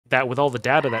that with all the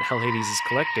data that Hell Hades is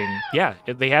collecting, yeah,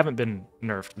 they haven't been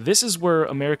nerfed. This is where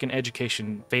American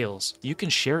education fails. You can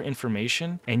share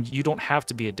information and you don't have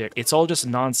to be a dick. It's all just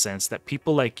nonsense that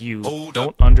people like you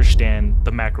don't understand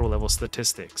the macro level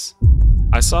statistics.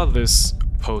 I saw this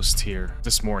post here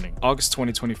this morning. August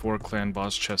 2024 Clan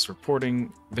Boss Chess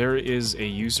reporting. There is a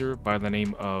user by the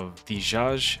name of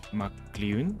Dijaj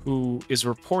Makliun who is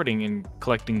reporting and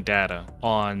collecting data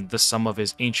on the sum of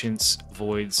his ancients,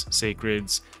 voids,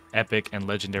 sacreds, epic, and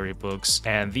legendary books.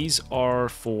 And these are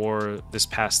for this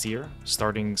past year,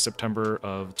 starting September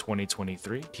of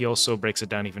 2023. He also breaks it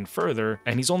down even further,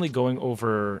 and he's only going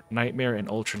over Nightmare and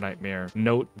Ultra Nightmare.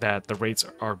 Note that the rates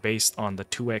are based on the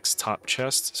 2x top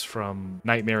chests from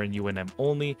Nightmare and UNM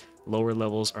only. Lower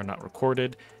levels are not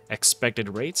recorded.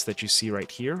 Expected rates that you see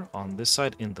right here on this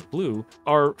side in the blue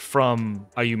are from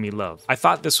Ayumi Love. I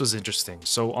thought this was interesting.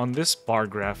 So on this bar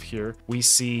graph here, we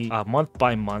see month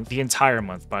by month, the entire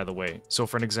month, by the way. So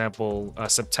for an example,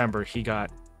 September, he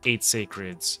got 8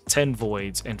 Sacreds, 10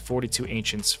 Voids, and 42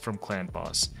 Ancients from Clan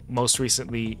Boss. Most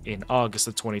recently, in August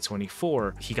of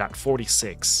 2024, he got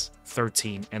 46,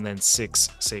 13, and then 6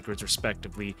 Sacreds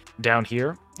respectively. Down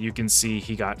here, you can see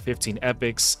he got 15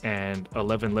 Epics and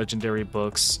 11 Legendary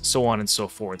books, so on and so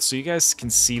forth. So you guys can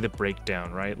see the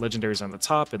breakdown, right? Legendaries on the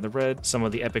top in the red. Some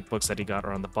of the Epic books that he got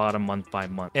are on the bottom month by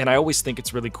month. And I always think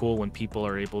it's really cool when people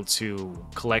are able to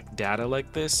collect data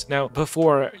like this. Now,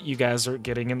 before you guys are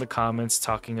getting in the comments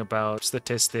talking about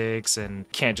statistics and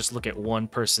can't just look at one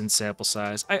person's sample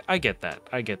size, I get that.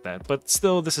 I get that. But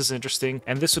still, this is interesting.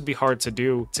 And this would be hard to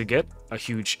do to get a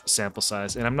huge sample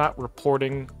size. And I'm not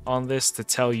reporting on this to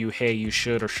tell you, hey, you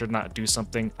should or should not do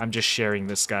something. I'm just sharing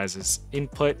this guys'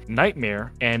 input.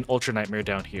 Nightmare and Ultra Nightmare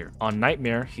down here. On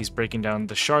Nightmare, he's breaking down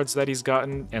the shards that he's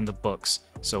gotten and the books.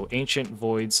 So Ancient,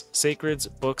 Voids, Sacreds,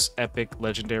 Books, Epic,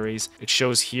 Legendaries. It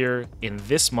shows here in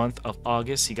this month of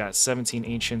August, he got 17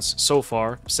 Ancients so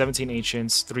far. 17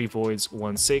 Ancients, 3 Voids,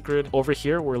 1 Sacred. Over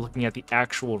here, we're looking at the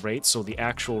actual rate. So the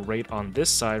actual rate on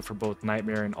this side for both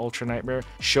Nightmare and Ultra Nightmare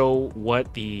show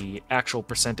what the actual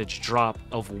percentage drop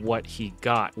of what he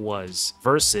got was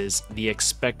versus the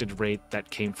expected rate that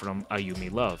came from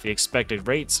Ayumi Love. The expected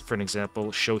rates, for an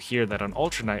example, show here that on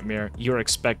Ultra Nightmare, you're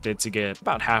expected to get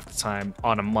about half the time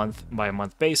on a month by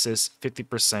month basis,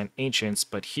 50% Ancients,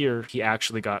 but here he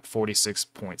actually got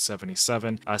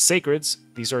 46.77. Sacreds,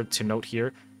 these are to note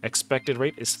here, expected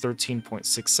rate is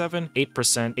 13.67, 8%,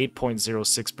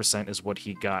 8.06% is what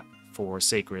he got for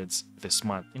Sacreds this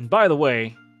month. And by the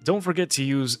way, don't forget to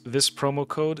use this promo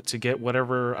code to get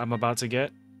whatever I'm about to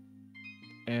get.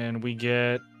 And we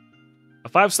get a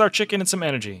 5-star chicken and some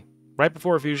energy. Right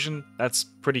before a fusion, that's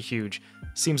pretty huge.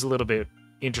 Seems a little bit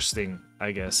interesting,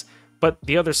 I guess. But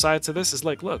the other side to this is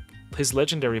like, look, his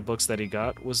legendary books that he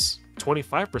got was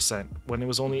 25% when it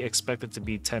was only expected to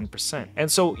be 10%.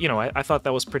 And so, you know, I thought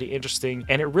that was pretty interesting.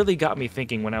 And it really got me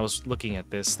thinking when I was looking at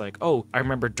this, like, oh, I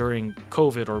remember during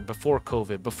COVID or before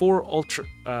COVID,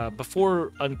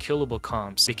 before unkillable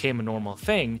comps became a normal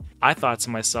thing, I thought to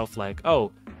myself like,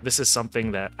 oh, this is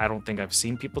something that I don't think I've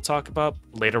seen people talk about.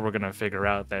 Later, we're going to figure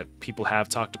out that people have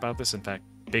talked about this. In fact,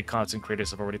 big content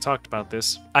creators have already talked about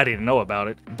this. I didn't know about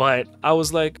it, but I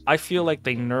was like, I feel like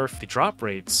they nerfed the drop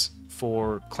rates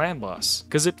for Clan Boss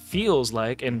because it feels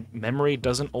like, and memory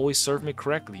doesn't always serve me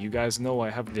correctly. You guys know I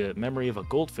have the memory of a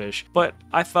goldfish, but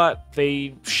I thought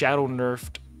they shadow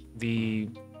nerfed the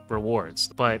rewards,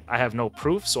 but I have no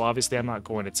proof, so obviously I'm not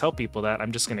going to tell people that.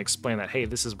 I'm just going to explain that, hey,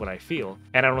 this is what I feel.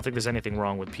 And I don't think there's anything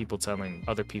wrong with people telling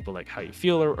other people like how you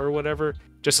feel or whatever,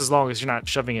 just as long as you're not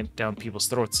shoving it down people's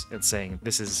throats and saying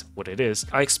this is what it is.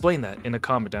 I explained that in a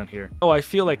comment down here. Oh, I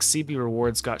feel like CB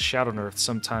rewards got shadow nerfed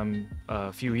sometime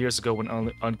a few years ago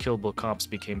when unkillable comps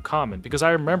became common, because I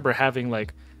remember having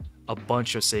like a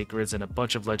bunch of Sacreds and a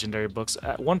bunch of legendary books.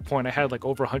 At one point, I had like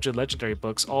over 100 legendary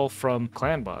books, all from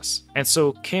Clan Boss. And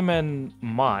so Cayman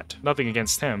Mott, nothing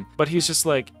against him, but he's just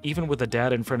like, even with the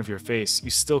data in front of your face, you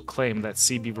still claim that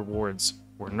CB rewards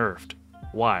were nerfed.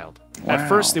 Wild. Wow. At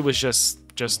first, it was just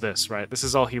this, right? This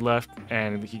is all he left,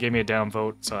 and he gave me a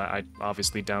downvote, so I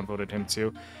obviously downvoted him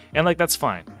too. And like, that's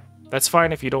fine. That's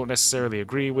fine if you don't necessarily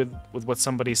agree with what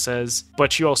somebody says,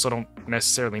 but you also don't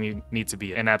necessarily need to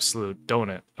be an absolute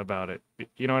donut about it.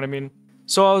 You know what I mean?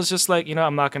 So I was just like, you know,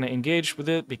 I'm not going to engage with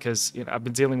it because, you know, I've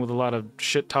been dealing with a lot of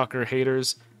shit talker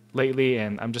haters lately,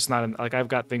 and I'm just not in, like, I've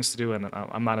got things to do and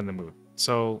I'm not in the mood.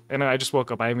 So, and I just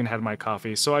woke up, I even had my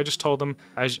coffee. So I just told him,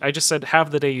 I just said,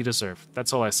 have the day you deserve.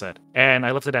 That's all I said. And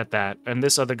I left it at that. And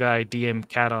this other guy, DM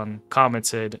Caton,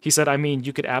 commented, he said, I mean,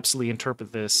 you could absolutely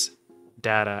interpret this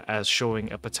data as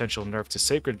showing a potential nerf to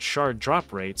Sacred Shard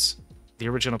drop rates. the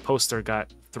original poster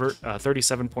got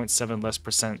 37.7% less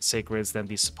sacreds than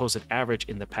the supposed average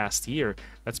in the past year.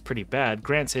 That's pretty bad.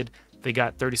 Granted, they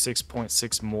got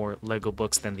 36.6 more Lego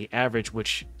books than the average,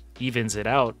 which evens it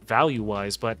out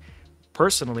value-wise, but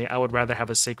personally, I would rather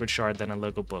have a sacred shard than a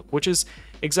Lego book, which is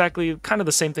exactly kind of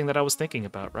the same thing that I was thinking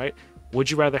about, right? Would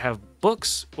you rather have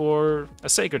books or a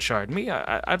sacred shard? Me,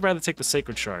 I'd rather take the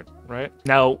sacred shard, right?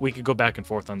 Now, we could go back and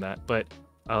forth on that, but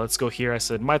let's go here. I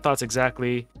said my thoughts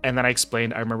exactly, and then I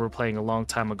explained I remember playing a long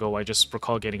time ago. I just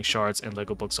recall getting shards and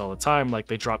Lego books all the time. Like,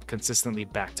 they dropped consistently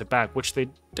back to back, which they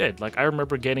did. Like, I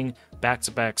remember getting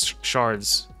back-to-back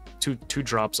shards, two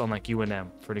drops on like UNM,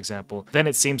 for an example. Then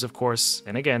it seems, of course,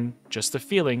 and again, just a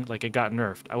feeling, like it got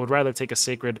nerfed. I would rather take a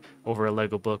sacred over a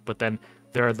Lego book, but then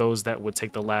there are those that would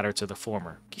take the latter to the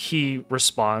former. He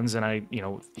responds, and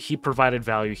he provided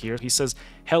value here. He says,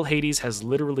 Hell Hades has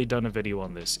literally done a video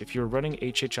on this. If you're running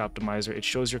HH Optimizer, it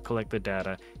shows your collected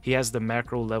data. He has the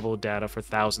macro level data for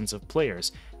thousands of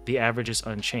players. The average is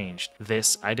unchanged.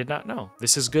 This I did not know.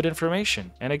 This is good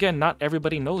information. And again, not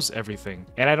everybody knows everything.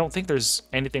 And I don't think there's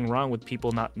anything wrong with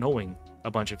people not knowing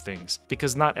a bunch of things,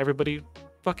 because not everybody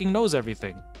fucking knows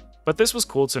everything. But this was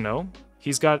cool to know.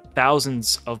 He's got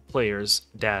thousands of players'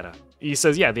 data. He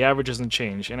says, yeah, the average doesn't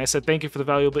change. And I said, thank you for the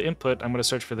valuable input. I'm going to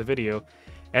search for the video.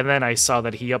 And then I saw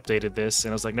that he updated this,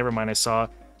 and I was like, never mind. I saw,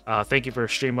 thank you for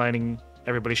streamlining.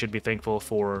 Everybody should be thankful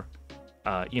for,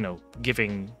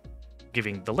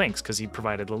 giving the links, because he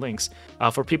provided the links.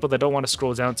 For people that don't want to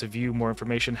scroll down to view more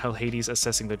information, Hell Hades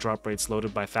assessing the drop rates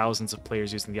loaded by thousands of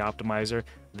players using the optimizer.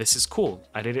 This is cool.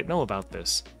 I didn't know about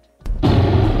this.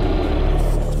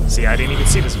 See, I didn't even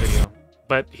see this video.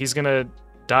 But he's gonna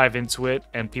dive into it,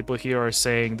 and people here are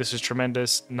saying this is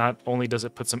tremendous. Not only does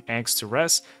it put some angst to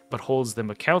rest, but holds them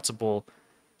accountable.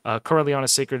 Currently on a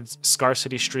sacred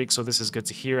scarcity streak, so this is good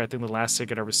to hear. I think the last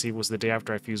sacred I received was the day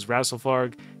after I fused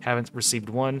Razzlevarg. Haven't received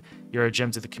one. You're a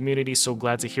gem to the community, so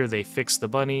glad to hear they fixed the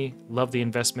bunny. Love the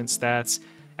investment stats.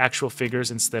 Actual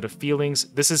figures instead of feelings.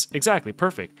 This is exactly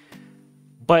perfect.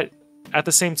 But at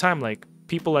the same time, like,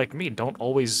 people like me don't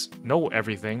always know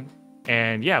everything.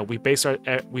 And yeah, we base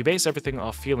everything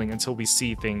off feeling until we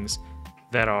see things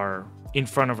that are in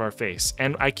front of our face.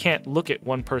 And I can't look at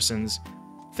one person's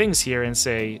things here and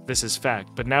say this is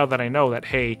fact. But now that I know that,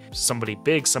 hey, somebody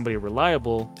big, somebody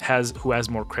reliable who has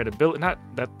more credibility, not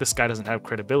that this guy doesn't have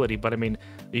credibility, but I mean,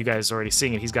 you guys are already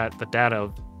seeing it. He's got the data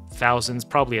of thousands,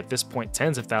 probably at this point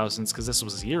tens of thousands, because this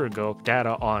was a year ago,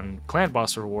 data on clan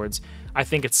boss rewards. I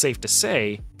think it's safe to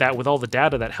say that with all the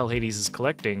data that Hell Hades is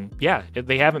collecting, yeah,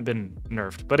 they haven't been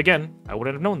nerfed. But again, I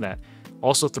wouldn't have known that.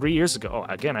 Also, 3 years ago,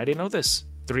 again, I didn't know this.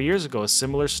 3 years ago, a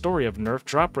similar story of nerf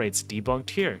drop rates debunked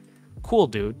here. Cool,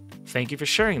 dude. Thank you for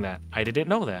sharing that. I didn't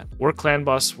know that. Were clan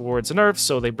boss rewards nerfed,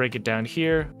 so they break it down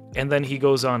here. And then he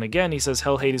goes on again. He says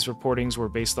Hell Hades reportings were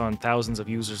based on thousands of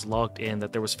users logged in,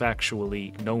 that there was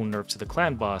factually no nerf to the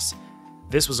clan boss.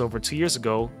 This was over 2 years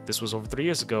ago. This was over 3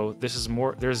 years ago. There's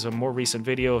a more recent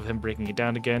video of him breaking it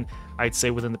down again. I'd say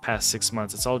within the past 6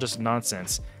 months. It's all just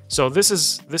nonsense. So this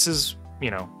is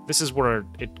where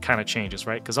it kind of changes,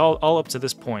 right? Because all up to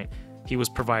this point, he was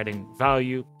providing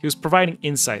value. He was providing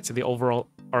insight to the overall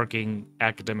arcing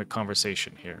academic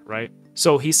conversation here, right?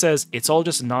 So he says it's all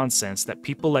just nonsense that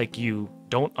people like you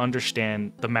don't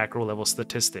understand the macro level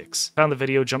statistics. Found the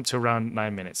video, jumped to around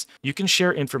 9 minutes. You can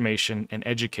share information and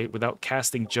educate without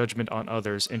casting judgment on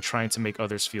others and trying to make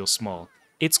others feel small.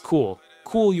 It's cool.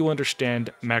 Cool you understand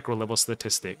macro level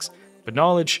statistics, but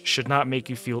knowledge should not make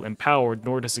you feel empowered,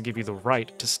 nor does it give you the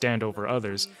right to stand over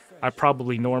others. I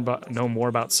probably know more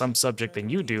about some subject than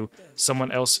you do.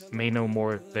 Someone else may know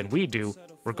more than we do.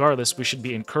 Regardless, we should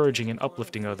be encouraging and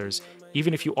uplifting others.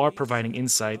 Even if you are providing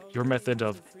insight, your method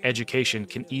of education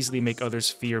can easily make others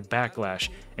fear backlash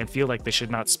and feel like they should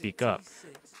not speak up.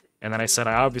 And then I said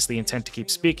I obviously intend to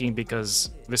keep speaking because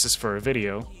this is for a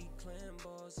video.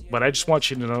 But I just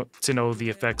want you to know the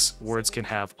effects words can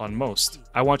have on most.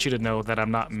 I want you to know that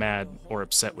I'm not mad or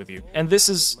upset with you. And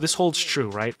this holds true,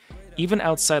 right? Even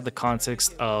outside the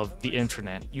context of the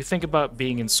internet, you think about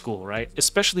being in school, right?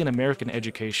 Especially in American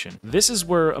education. This is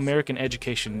where American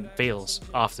education fails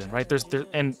often, right?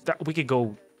 We could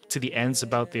go to the ends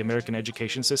about the American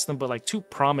education system, but like two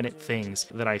prominent things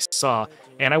that I saw,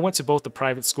 and I went to both the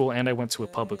private school and I went to a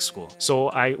public school. So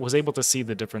I was able to see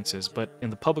the differences, but in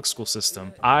the public school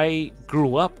system, I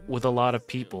grew up with a lot of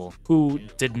people who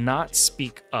did not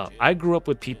speak up. I grew up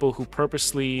with people who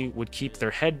purposely would keep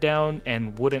their head down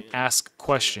and wouldn't ask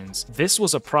questions. This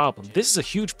was a problem. This is a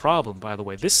huge problem, by the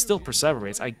way. This still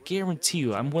perseverates. I guarantee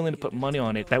you, I'm willing to put money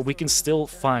on it, that we can still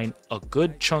find a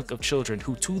good chunk of children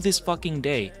who to this fucking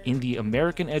day in the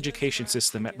American education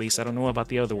system, at least, I don't know about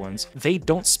the other ones, they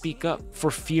don't speak up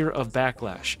for fear of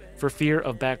backlash. For fear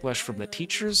of backlash from the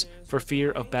teachers, for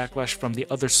fear of backlash from the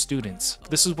other students.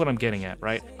 This is what I'm getting at,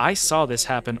 right? I saw this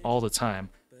happen all the time.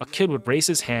 A kid would raise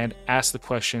his hand, ask the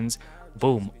questions,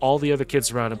 boom, all the other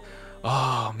kids around him,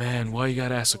 oh man, why you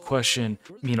gotta ask a question?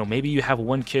 You know, maybe you have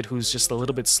one kid who's just a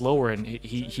little bit slower and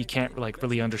he can't like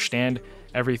really understand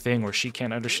everything, or she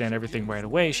can't understand everything right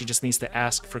away. She just needs to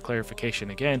ask for clarification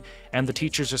again. And the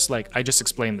teacher's just like, I just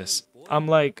explained this. I'm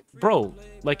like, bro,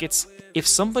 like if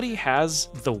somebody has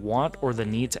the want or the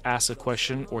need to ask a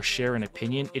question or share an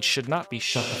opinion, it should not be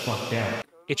shut the fuck down.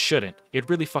 It shouldn't. It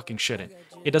really fucking shouldn't.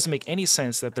 It doesn't make any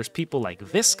sense that there's people like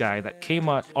this guy that came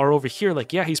out are over here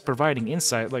like, yeah, he's providing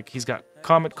insight, like he's got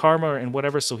comment karma and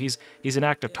whatever, so he's an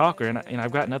active talker, and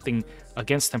I've got nothing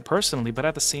against him personally, but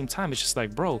at the same time, it's just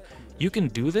like, bro, you can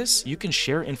do this, you can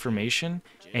share information,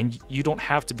 and you don't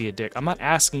have to be a dick. I'm not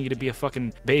asking you to be a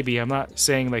fucking baby. I'm not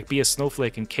saying like be a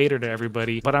snowflake and cater to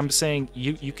everybody, but I'm saying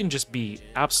you can just be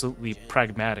absolutely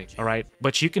pragmatic, all right?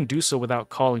 But you can do so without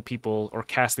calling people or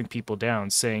casting people down,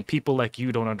 saying people like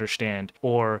you don't understand,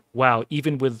 or wow,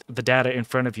 even with the data in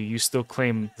front of you, you still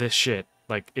claim this shit.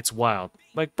 Like, it's wild.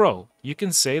 Like, bro, you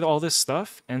can say all this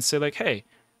stuff and say like, hey,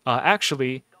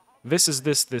 actually, this is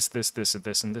this,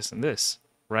 and this,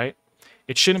 right?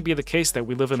 It shouldn't be the case that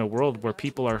we live in a world where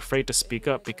people are afraid to speak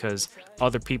up because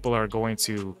other people are going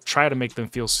to try to make them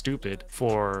feel stupid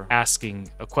for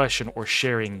asking a question or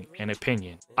sharing an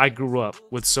opinion. I grew up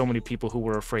with so many people who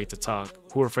were afraid to talk,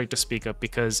 who were afraid to speak up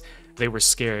because they were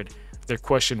scared their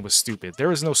question was stupid.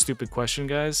 There is no stupid question,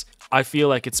 guys. I feel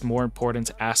like it's more important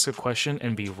to ask a question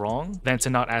and be wrong than to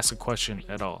not ask a question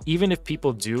at all. Even if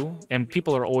people do, and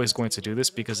people are always going to do this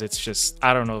because it's just,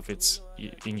 I don't know if it's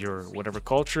in your whatever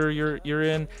culture you're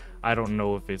in. I don't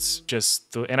know if it's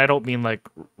just, and I don't mean like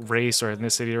race or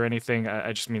ethnicity or anything.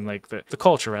 I just mean like the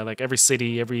culture, right? Like every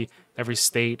city, every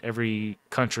state, every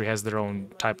country has their own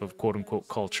type of quote unquote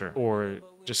culture, or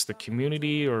just the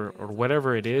community or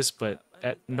whatever it is. But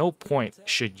at no point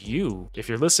should you, if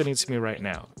you're listening to me right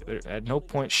now, at no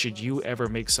point should you ever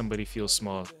make somebody feel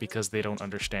small because they don't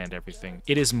understand everything.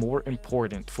 It is more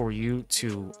important for you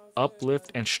to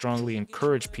uplift and strongly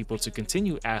encourage people to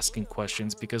continue asking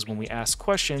questions, because when we ask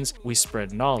questions, we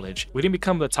spread knowledge. We didn't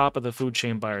become the top of the food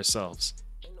chain by ourselves,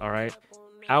 all right?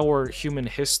 Our human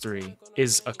history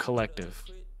is a collective.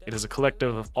 It is a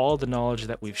collective of all the knowledge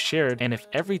that we've shared, and if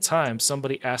every time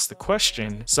somebody asked a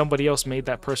question, somebody else made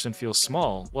that person feel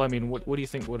small, well, I mean, what do you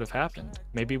think would have happened?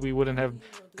 Maybe we wouldn't have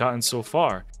gotten so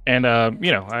far. And,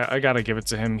 you know, I gotta give it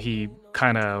to him. He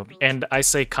kind of, and I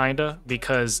say kinda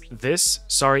because this,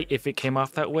 sorry if it came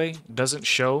off that way, doesn't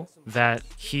show that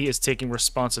he is taking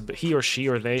responsibility, he or she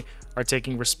or they are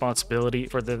taking responsibility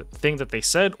for the thing that they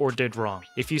said or did wrong.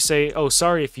 If you say, oh,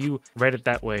 sorry if you read it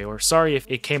that way, or sorry if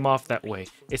it came off that way,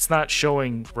 it's not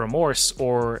showing remorse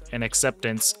or an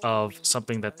acceptance of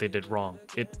something that they did wrong.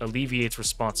 It alleviates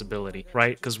responsibility,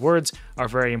 right? Because words are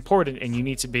very important, and you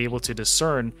need to be able to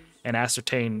discern and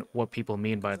ascertain what people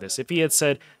mean by this. If he had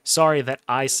said, sorry that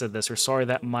I said this, or sorry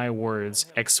that my words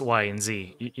X, Y, and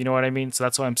Z, you know what I mean? So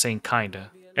that's why I'm saying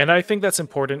kinda. And I think that's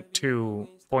important to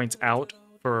point out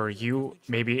for you,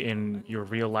 maybe in your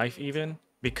real life even,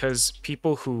 because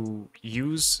people who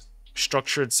use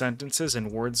structured sentences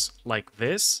and words like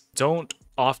this don't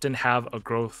often have a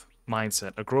growth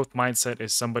mindset. A growth mindset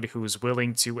is somebody who is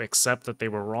willing to accept that they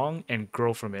were wrong and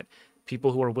grow from it.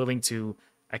 People who are willing to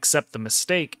accept the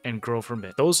mistake and grow from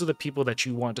it. Those are the people that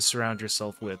you want to surround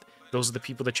yourself with. Those are the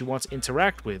people that you want to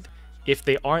interact with. If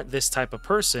they aren't this type of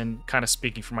person, kind of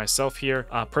speaking for myself here,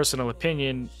 personal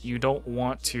opinion, you don't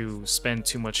want to spend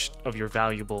too much of your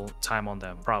valuable time on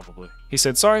them, probably. He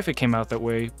said, sorry if it came out that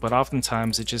way, but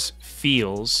oftentimes it just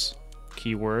feels,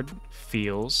 keyword,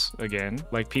 feels, again,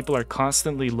 like people are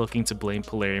constantly looking to blame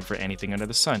Polarium for anything under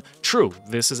the sun. True,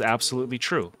 this is absolutely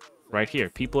true. Right here,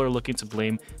 people are looking to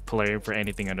blame Polarium for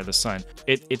anything under the sun.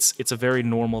 It's a very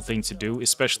normal thing to do,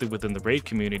 especially within the raid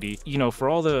community. You know, for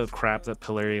all the crap that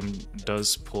Polarium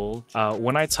does pull,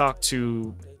 when I talk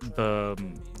to the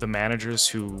managers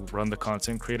who run the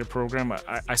content creator program,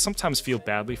 I sometimes feel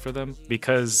badly for them,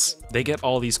 because they get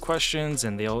all these questions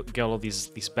and they'll get all these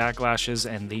backlashes,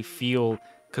 and they feel,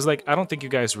 because like, I don't think you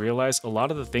guys realize a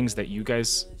lot of the things that you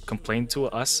guys complain to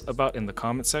us about in the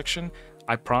comment section,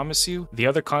 I promise you, the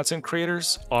other content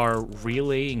creators are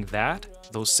relaying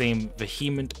those same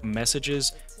vehement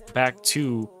messages back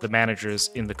to the managers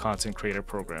in the content creator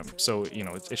program. So, you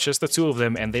know, it's just the two of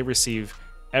them, and they receive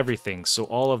everything. So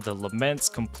all of the laments,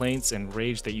 complaints, and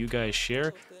rage that you guys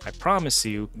share, I promise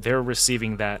you, they're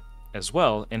receiving that as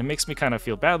well, and it makes me kind of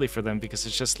feel badly for them, because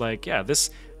it's just like, yeah, this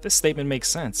statement makes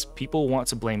sense. People want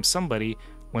to blame somebody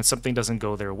when something doesn't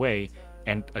go their way.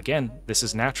 And again, this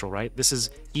is natural, right? This is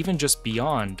even just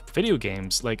beyond video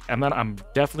games. Like, I'm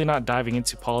definitely not diving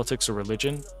into politics or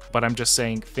religion, but I'm just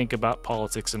saying, think about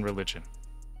politics and religion.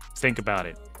 Think about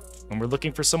it. When we're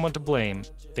looking for someone to blame,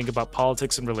 think about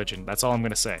politics and religion. That's all I'm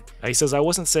going to say. He says, I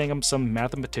wasn't saying I'm some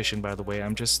mathematician, by the way.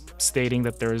 I'm just stating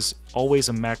that there's always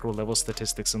a macro level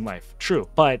statistics in life. True.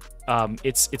 But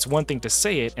it's one thing to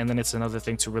say it, and then it's another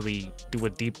thing to really do a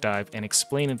deep dive and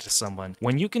explain it to someone.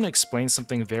 When you can explain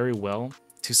something very well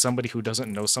to somebody who doesn't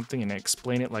know something and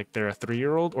explain it like they're a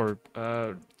 3-year-old or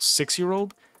a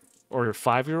 6-year-old or a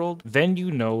 5-year-old, then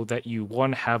you know that you,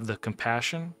 one, have the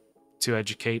compassion to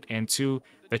educate, and two,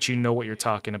 that you know what you're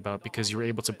talking about because you were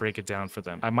able to break it down for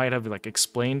them. I might have like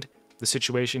explained the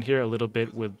situation here a little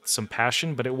bit with some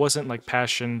passion, but it wasn't like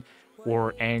passion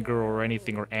or anger or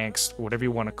anything, or angst, or whatever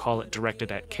you want to call it,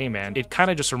 directed at K-Man. It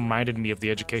kind of just reminded me of the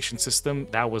education system.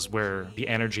 That was where the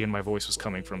energy in my voice was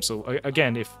coming from. So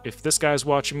again, if this guy's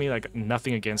watching me, like,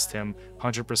 nothing against him,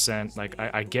 100%, like,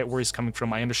 I get where he's coming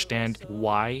from. I understand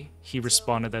why he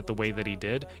responded that the way that he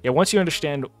did. Yeah, once you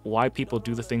understand why people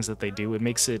do the things that they do, it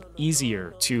makes it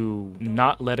easier to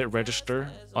not let it register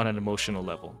on an emotional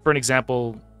level. For an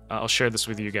example, I'll share this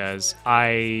with you guys.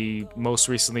 I most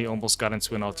recently almost got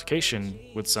into an altercation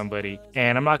with somebody,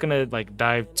 and I'm not gonna like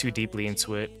dive too deeply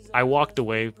into it. I walked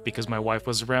away because my wife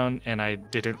was around and I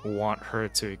didn't want her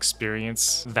to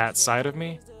experience that side of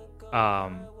me.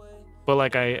 But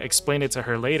like, I explained it to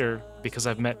her later because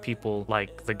I've met people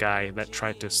like the guy that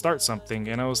tried to start something,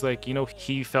 and I was like, you know,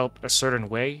 he felt a certain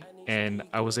way, and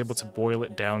I was able to boil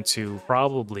it down to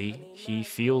probably he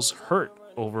feels hurt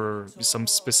over some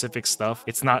specific stuff.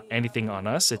 It's not anything on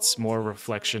us, it's more a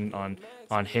reflection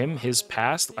on him, his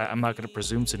past. I'm not going to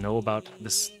presume to know about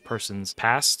this person's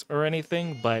past or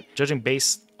anything, but judging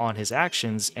based on his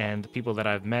actions and the people that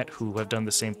I've met who have done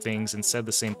the same things and said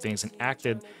the same things and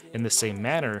acted in the same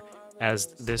manner as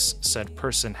this said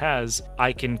person has,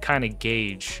 I can kind of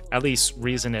gauge, at least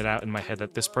reason it out in my head,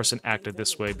 that this person acted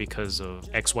this way because of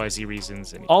XYZ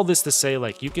reasons. And all this to say,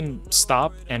 like, you can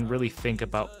stop and really think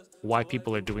about why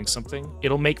people are doing something.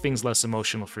 It'll make things less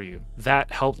emotional for you.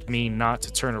 That helped me not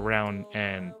to turn around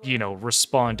and, you know,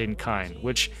 respond in kind,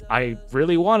 which I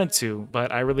really wanted to,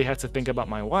 but I really had to think about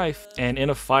my wife. And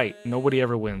in a fight, nobody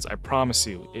ever wins. I promise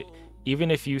you. Even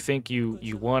if you think you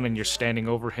won and you're standing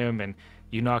over him and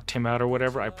you knocked him out or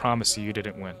whatever, I promise you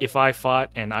didn't win. If I fought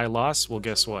and I lost, well,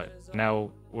 guess what?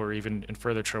 Now we're even in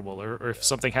further trouble. Or if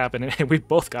something happened and we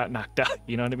both got knocked out,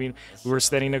 you know what I mean? We were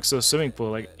standing next to a swimming pool,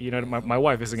 like, you know, my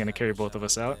wife isn't going to carry both of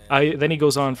us out. Then he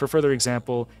goes on, for further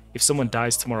example, if someone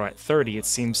dies tomorrow at 30, it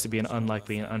seems to be an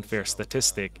unlikely and unfair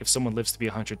statistic. If someone lives to be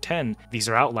 110, these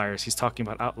are outliers. He's talking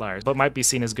about outliers, but might be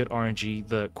seen as good RNG.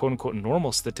 The quote-unquote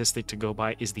normal statistic to go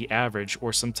by is the average,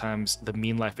 or sometimes the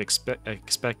mean life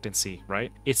expectancy,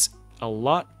 right? It's a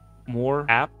lot more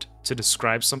apt to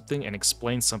describe something and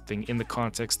explain something in the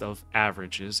context of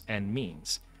averages and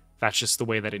means. That's just the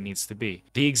way that it needs to be.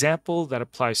 The example that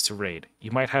applies to Raid: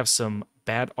 you might have some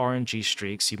bad RNG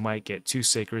streaks, you might get 2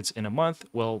 sacreds in a month,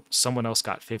 well, someone else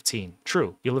got 15.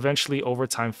 True, you'll eventually over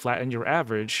time flatten your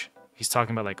average. He's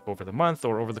talking about like over the month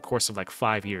or over the course of like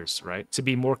 5 years, right? To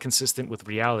be more consistent with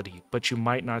reality, but you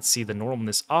might not see the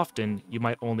normalness often. You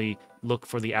might only look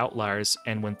for the outliers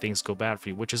and when things go bad for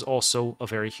you, which is also a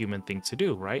very human thing to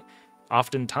do, right?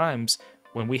 Oftentimes,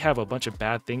 when we have a bunch of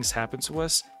bad things happen to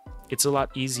us, it's a lot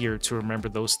easier to remember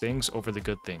those things over the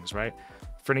good things, right?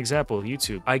 For an example,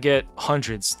 YouTube, I get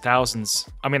hundreds, thousands,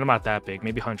 I mean, I'm not that big,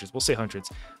 maybe hundreds, we'll say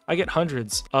hundreds. I get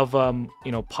hundreds of,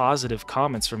 you know, positive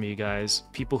comments from you guys,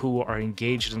 people who are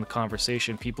engaged in the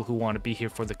conversation, people who want to be here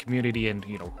for the community and,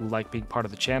 you know, who like being part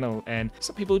of the channel, and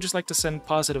some people who just like to send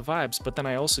positive vibes. But then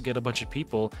I also get a bunch of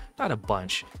people, not a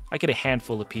bunch, I get a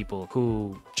handful of people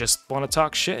who just want to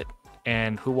talk shit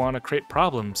and who want to create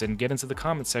problems and get into the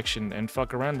comment section and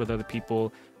fuck around with other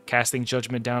people, casting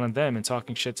judgment down on them and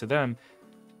talking shit to them.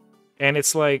 And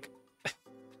it's like,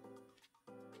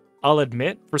 I'll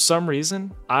admit, for some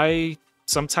reason, I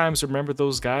sometimes remember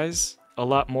those guys a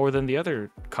lot more than the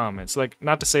other comments. Like,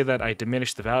 not to say that I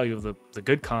diminish the value of the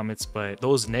good comments, but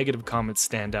those negative comments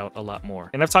stand out a lot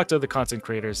more. And I've talked to other content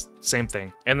creators, same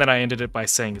thing. And then I ended it by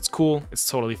saying, it's cool, it's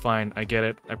totally fine, I get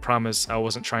it. I promise I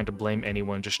wasn't trying to blame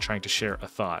anyone, just trying to share a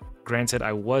thought. Granted,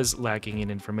 I was lacking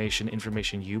in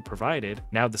information you provided.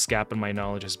 Now this gap in my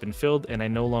knowledge has been filled, and I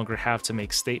no longer have to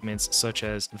make statements such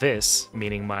as this,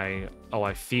 meaning my, oh,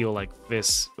 I feel like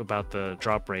this about the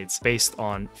drop rates, based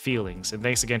on feelings. And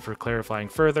thanks again for clarifying simplifying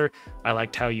further, I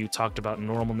liked how you talked about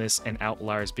normalness and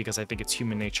outliers because I think it's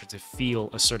human nature to feel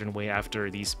a certain way after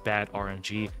these bad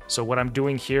RNG. So what I'm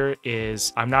doing here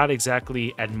is I'm not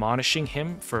exactly admonishing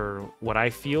him for what I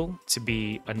feel to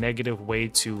be a negative way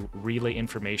to relay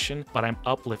information, but I'm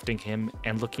uplifting him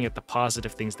and looking at the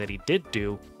positive things that he did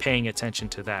do, paying attention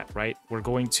to that, right? We're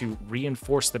going to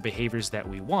reinforce the behaviors that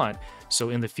we want. So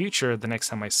in the future, the next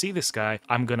time I see this guy,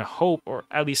 I'm going to hope, or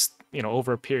at least, you know,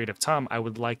 over a period of time, I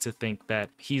would like to think that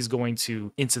he's going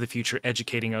to, into the future,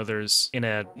 educating others in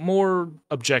a more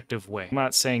objective way. I'm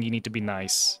not saying you need to be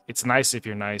nice. It's nice if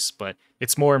you're nice, but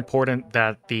it's more important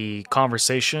that the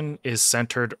conversation is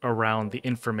centered around the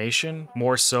information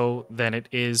more so than it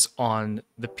is on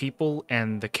the people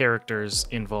and the characters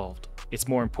involved. It's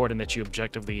more important that you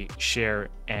objectively share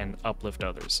and uplift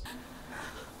others.